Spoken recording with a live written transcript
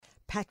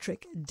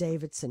Patrick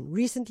Davidson,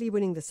 recently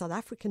winning the South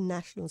African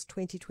Nationals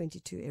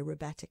 2022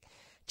 Aerobatic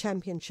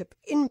Championship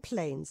in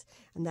planes,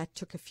 and that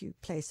took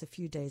place a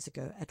few days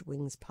ago at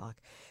Wings Park.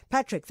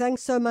 Patrick,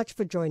 thanks so much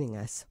for joining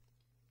us.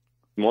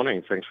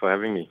 Morning. Thanks for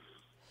having me.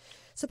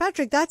 So,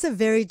 Patrick, that's a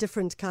very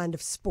different kind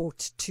of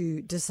sport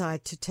to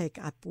decide to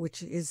take up,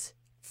 which is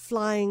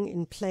flying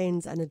in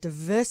planes and a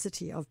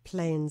diversity of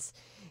planes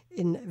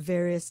in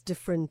various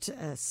different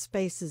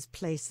spaces,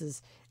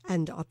 places,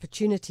 and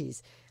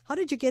opportunities. How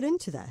did you get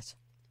into that?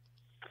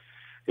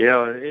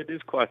 Yeah, it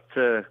is quite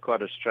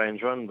a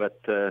strange one,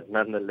 but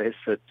nonetheless,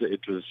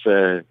 it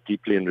was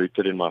deeply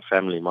enrooted in my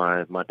family.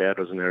 My dad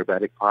was an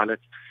aerobatic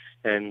pilot,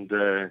 and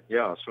I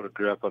sort of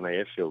grew up on the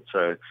airfield.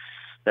 So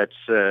that's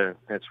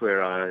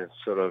where I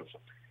sort of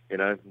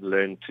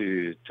learned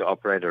to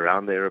operate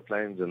around the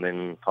airplanes, and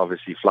then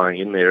obviously flying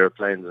in the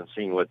airplanes and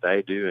seeing what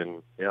they do,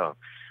 and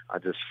I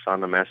just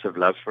found a massive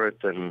love for it,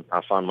 and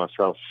I found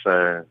myself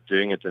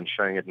doing it and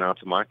showing it now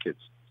to my kids.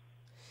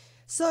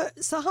 So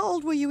how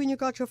old were you when you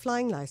got your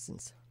flying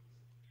license?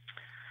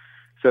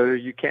 So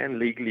you can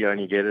legally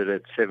only get it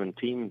at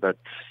 17, but,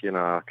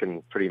 I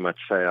can pretty much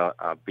say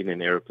I've been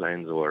in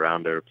airplanes or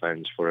around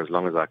airplanes for as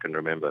long as I can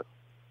remember.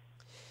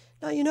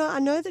 Now, I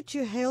know that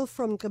you hail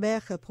from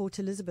Gqeberha, Port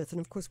Elizabeth,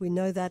 and of course we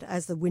know that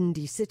as the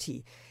Windy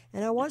City.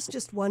 And I was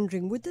just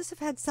wondering, would this have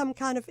had some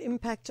kind of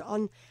impact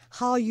on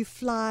how you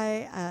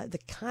fly, the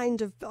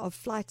kind of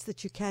flights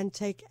that you can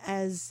take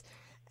as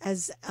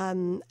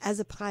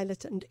a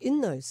pilot and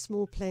in those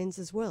small planes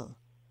as well?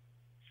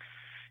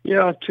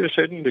 Yeah, to a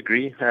certain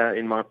degree.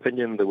 In my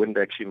opinion, the wind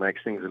actually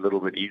makes things a little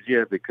bit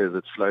easier because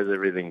it slows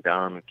everything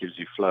down. It gives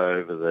you flow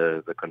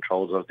over the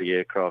controls of the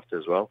aircraft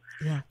as well.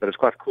 Yeah. But it's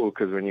quite cool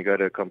because when you go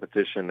to a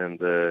competition and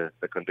the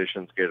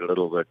conditions get a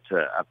little bit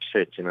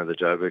upset, the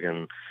Joburg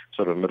and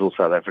sort of middle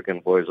South African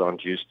boys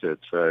aren't used to it.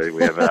 So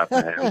we have an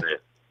upper hand there.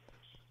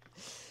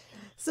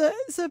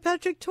 So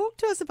Patrick, talk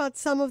to us about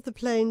some of the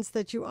planes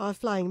that you are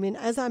flying. I mean,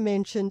 as I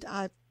mentioned,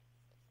 I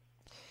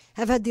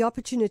have had the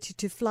opportunity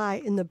to fly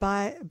in the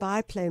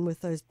biplane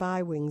with those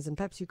bi-wings, and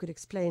perhaps you could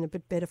explain a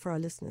bit better for our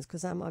listeners,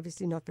 because I'm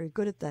obviously not very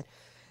good at that.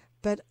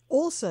 But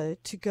also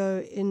to go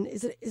in,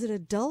 is it a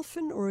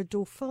dolphin or a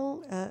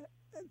dauphin?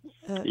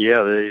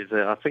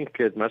 I think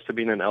it must have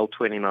been an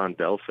L-29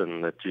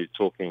 Dolphin that you're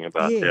talking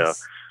about. Yes. Yeah.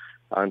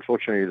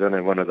 Unfortunately, I don't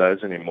have one of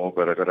those anymore,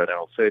 but I got an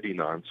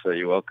L-39, so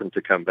you're welcome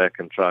to come back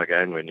and try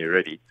again when you're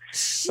ready.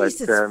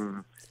 Jesus.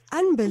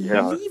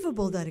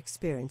 Unbelievable, that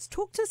experience.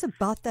 Talk to us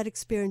about that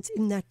experience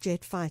in that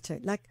jet fighter.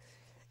 Like,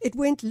 it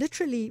went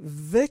literally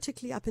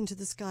vertically up into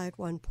the sky at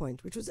one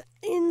point, which was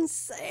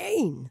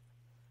insane.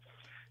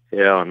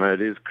 Yeah, no, it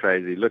is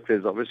crazy. Look,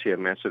 there's obviously a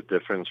massive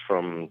difference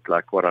from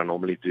like what I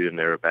normally do in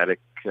aerobatic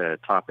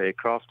type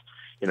aircraft.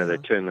 They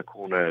turn the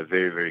corner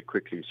very, very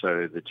quickly,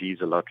 so the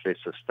G's a lot less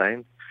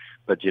sustained.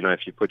 But,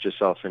 if you put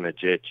yourself in a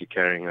jet, you're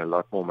carrying a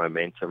lot more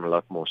momentum, a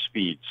lot more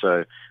speed.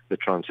 So the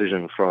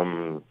transition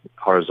from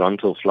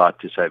horizontal flight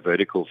to, say,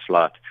 vertical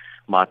flight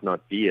might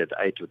not be at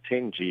 8 or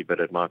 10 G, but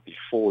it might be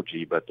 4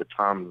 G. But the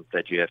time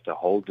that you have to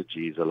hold the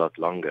G is a lot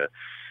longer.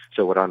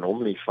 So what I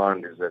normally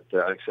find is that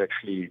the oaks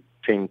actually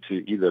tend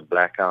to either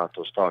black out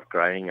or start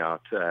graying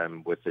out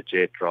with the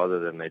jet rather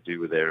than they do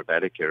with the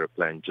aerobatic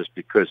aeroplane, just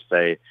because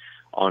they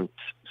aren't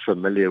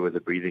familiar with the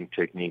breathing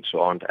techniques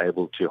or aren't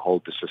able to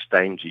hold the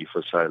sustained G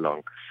for so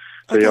long.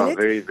 So okay,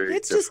 very, very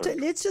different.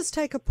 Let's just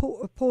take a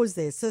pause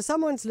there. So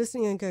someone's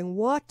listening and going,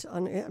 what?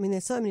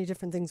 There's so many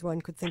different things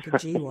one could think a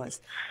G was.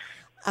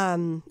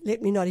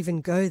 Let me not even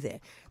go there.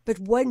 But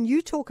when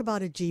you talk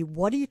about a G,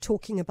 what are you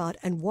talking about,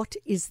 and what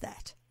is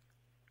that?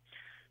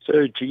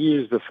 So G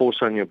is the force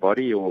on your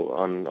body or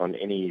on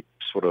any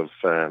sort of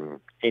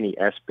any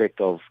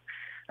aspect of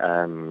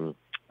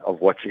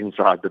what's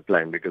inside the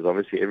plane, because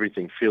obviously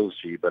everything feels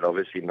G, but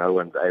obviously no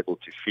one's able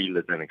to feel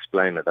it and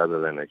explain it other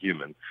than a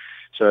human.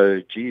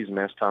 So G is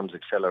mass times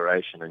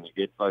acceleration, and you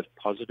get both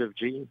positive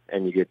G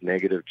and you get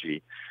negative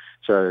G.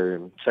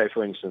 So say,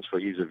 for instance, for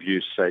ease of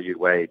use, say you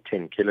weigh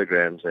 10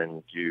 kilograms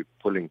and you're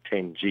pulling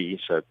 10 G,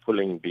 so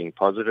pulling being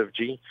positive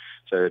G,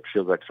 so it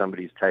feels like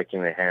somebody's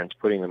taking their hands,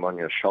 putting them on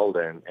your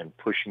shoulder and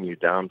pushing you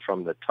down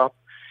from the top.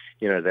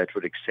 That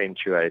would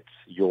accentuate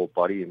your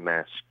body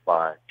mass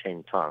by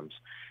 10 times.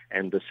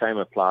 And the same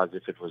applies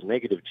if it was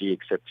negative G,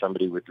 except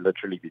somebody would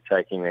literally be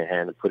taking their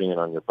hand and putting it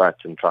on your butt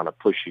and trying to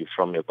push you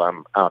from your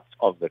bum out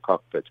of the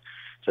cockpit.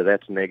 So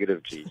that's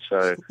negative G.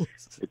 So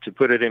to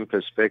put it in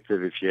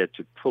perspective, if you had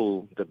to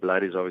pull, the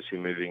blood is obviously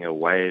moving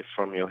away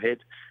from your head.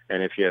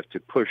 And if you have to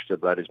push, the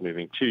blood is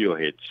moving to your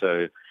head.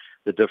 So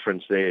the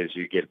difference there is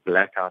you get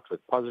black out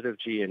with positive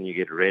G and you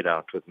get red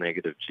out with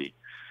negative G.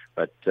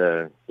 But,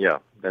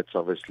 that's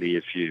obviously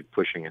if you're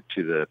pushing it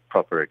to the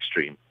proper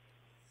extreme.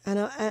 And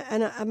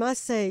I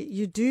must say,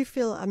 you do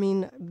feel,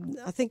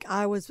 I think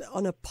I was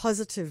on a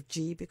positive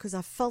G because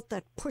I felt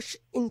that push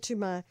into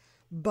my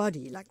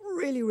body, like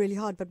really, really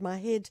hard, but my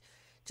head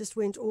just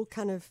went all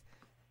kind of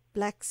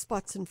black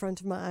spots in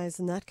front of my eyes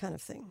and that kind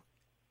of thing.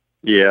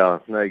 Yeah,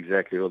 no,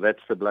 exactly. Well,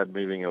 that's the blood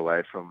moving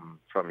away from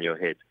your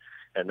head.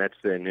 and that's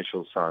the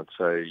initial sign.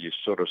 So you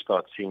sort of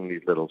start seeing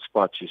these little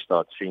spots. You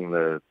start seeing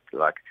the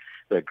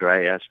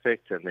grey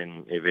aspect, and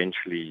then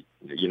eventually,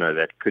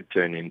 that could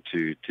turn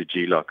into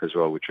G-lock as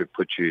well, which would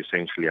put you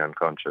essentially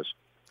unconscious.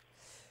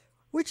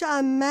 Which I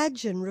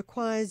imagine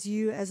requires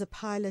you as a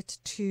pilot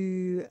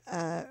to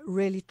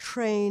really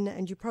train,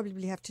 and you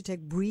probably have to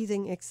take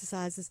breathing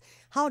exercises.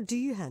 How do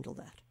you handle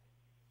that?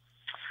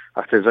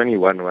 There's only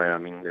one way. I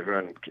mean,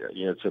 everyone,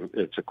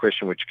 it's a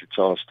question which gets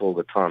asked all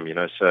the time,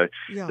 So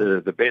Yeah.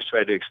 the best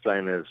way to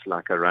explain it is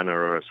like a runner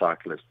or a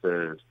cyclist.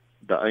 The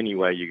only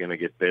way you're going to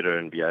get better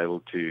and be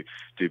able to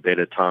do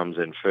better times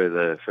and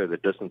further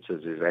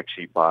distances is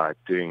actually by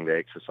doing the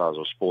exercise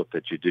or sport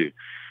that you do.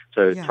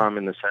 So Yeah. time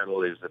in the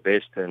saddle is the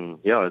best,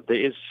 and there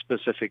is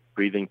specific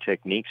breathing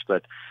techniques,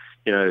 but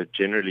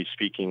generally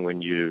speaking,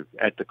 when you're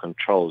at the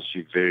controls,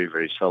 you very,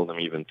 very seldom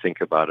even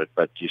think about it,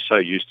 but you're so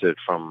used to it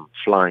from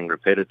flying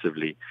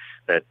repetitively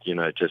that,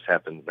 it just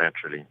happens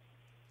naturally.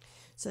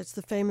 So it's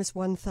the famous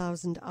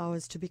 1,000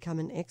 hours to become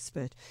an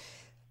expert.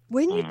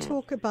 When you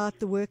talk about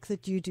the work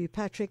that you do,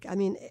 Patrick, I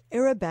mean,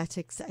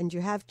 Aerobatics, and you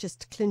have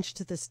just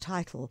clinched this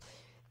title,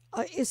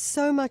 is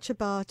so much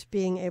about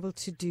being able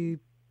to do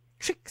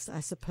tricks, I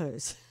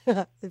suppose,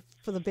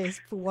 for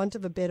want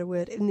of a better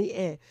word, in the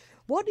air.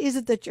 What is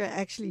it that you're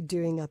actually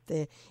doing up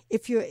there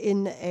if you're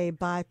in a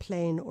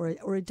biplane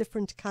or a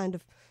different kind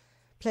of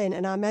plane?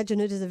 And I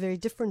imagine it is a very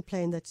different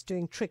plane that's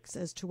doing tricks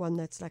as to one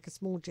that's like a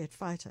small jet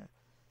fighter.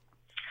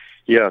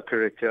 Yeah,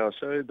 correct. Yeah.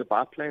 So the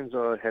biplanes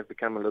have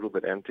become a little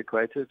bit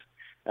antiquated.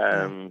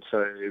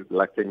 So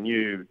like the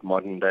new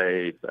modern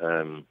day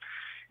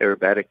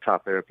aerobatic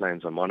type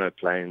airplanes are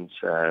monoplanes.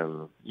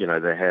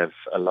 They have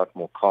a lot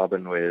more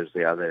carbon, whereas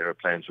the other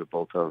airplanes were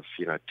built of,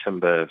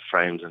 timber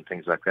frames and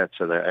things like that.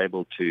 So they're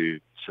able to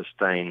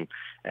sustain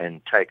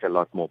and take a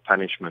lot more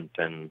punishment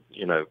and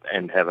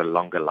have a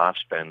longer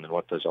lifespan than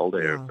what those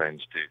older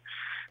airplanes do.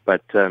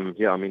 But,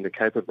 the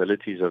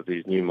capabilities of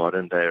these new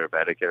modern-day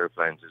aerobatic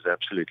airplanes is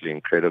absolutely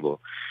incredible.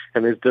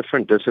 And there's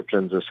different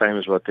disciplines, the same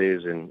as what there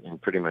is in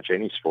pretty much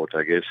any sport,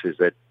 I guess, is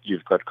that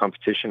you've got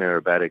competition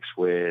aerobatics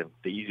where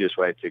the easiest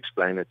way to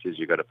explain it is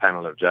you've got a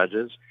panel of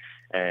judges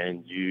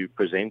and you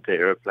present the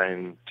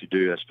airplane to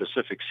do a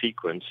specific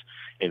sequence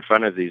in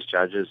front of these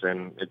judges,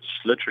 and it's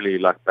literally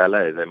like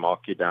ballet. They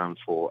mark you down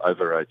for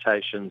over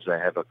rotations. They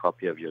have a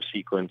copy of your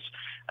sequence.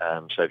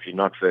 So if you're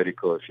not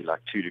vertical, if you're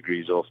like 2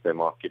 degrees off, they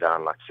mark you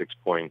down like 6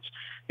 points,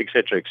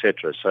 etc.,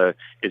 etc. So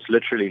it's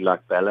literally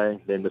like ballet.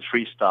 Then the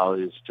freestyle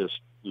is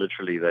just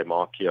literally they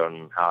mark you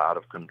on how out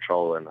of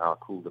control and how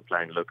cool the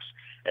plane looks,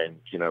 and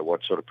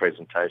what sort of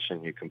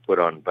presentation you can put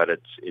on. But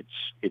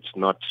it's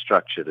not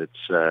structured.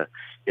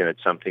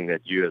 It's something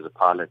that you as a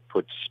pilot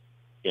puts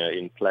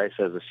in place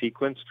as a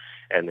sequence,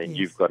 and then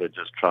you've got to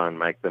just try and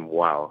make them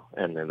wow,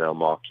 and then they'll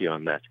mark you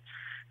on that.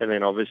 And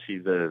then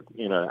obviously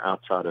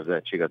outside of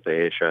that, you got the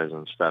air shows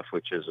and stuff,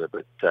 which is a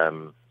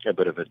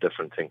bit of a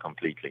different thing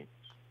completely.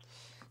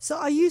 So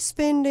are you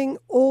spending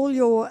all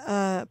your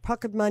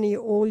pocket money,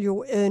 all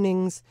your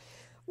earnings,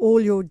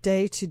 all your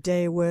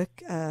day-to-day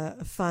work,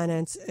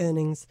 finance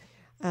earnings,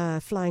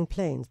 flying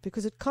planes?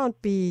 Because it can't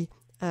be,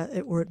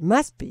 or it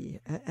must be,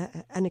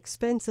 an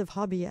expensive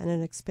hobby and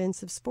an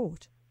expensive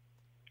sport.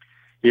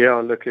 Yeah,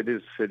 look, it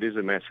is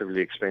a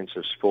massively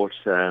expensive sport.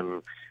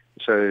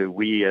 So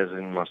we, as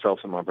in myself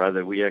and my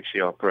brother, we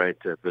actually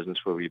operate a business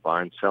where we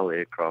buy and sell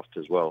aircraft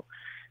as well.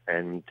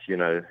 And,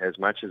 as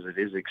much as it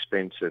is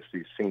expensive,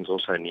 these things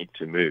also need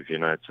to move.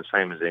 It's the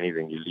same as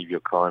anything. You leave your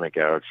car in a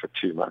garage for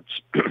 2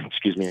 months,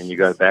 excuse me, and you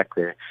go back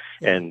there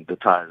and the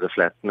tires are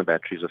flat and the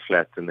batteries are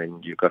flat, and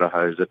then you've got a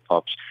hose that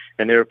pops.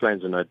 And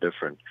airplanes are no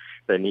different.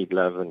 They need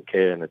love and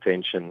care and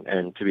attention.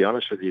 And to be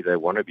honest with you, they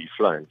want to be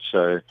flown.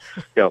 So,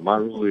 my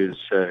rule is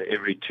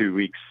every 2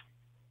 weeks.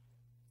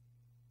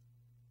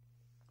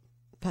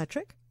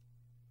 Patrick?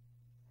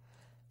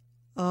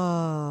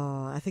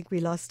 Oh, I think we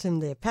lost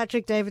him there.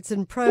 Patrick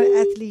Davidson, pro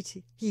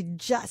athlete. He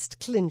just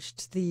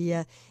clinched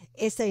the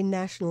SA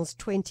Nationals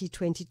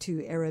 2022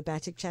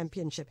 Aerobatic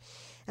Championship.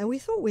 And we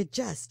thought we'd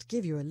just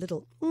give you a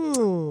little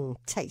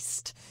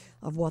taste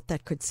of what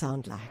that could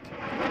sound like.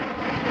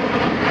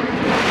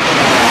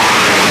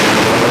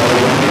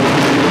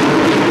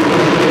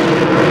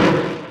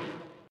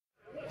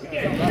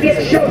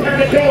 Gets showtime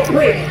at Dog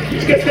Creek.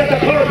 He's got the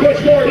power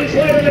push forward. He's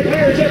letting the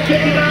tires at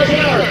 50 miles an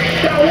hour.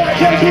 Now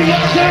watch as he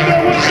walks down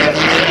the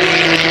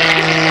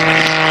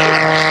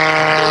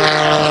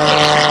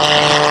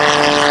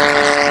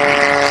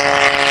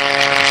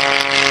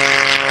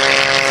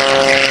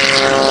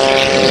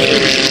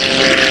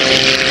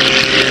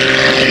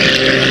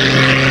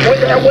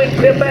with that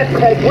wingtip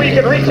backpack where you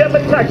can reach up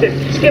and touch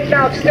it. Skip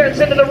now extends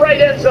into the right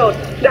end zone.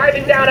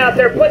 Diving down out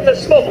there, putting the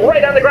smoke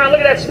right on the ground.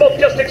 Look at that smoke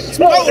just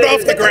explode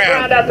off the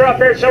ground. Out there off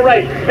there, so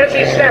right. As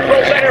he snap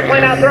rolls that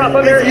airplane out there off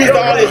of there. He's used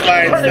all his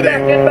lines turning today.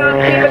 back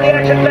inbound, keeping the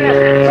action fast,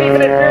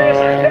 keeping it furious.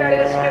 That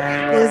is.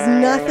 There's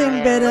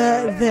nothing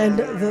better than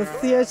the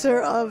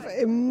theater of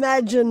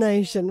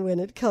imagination when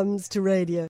it comes to radio.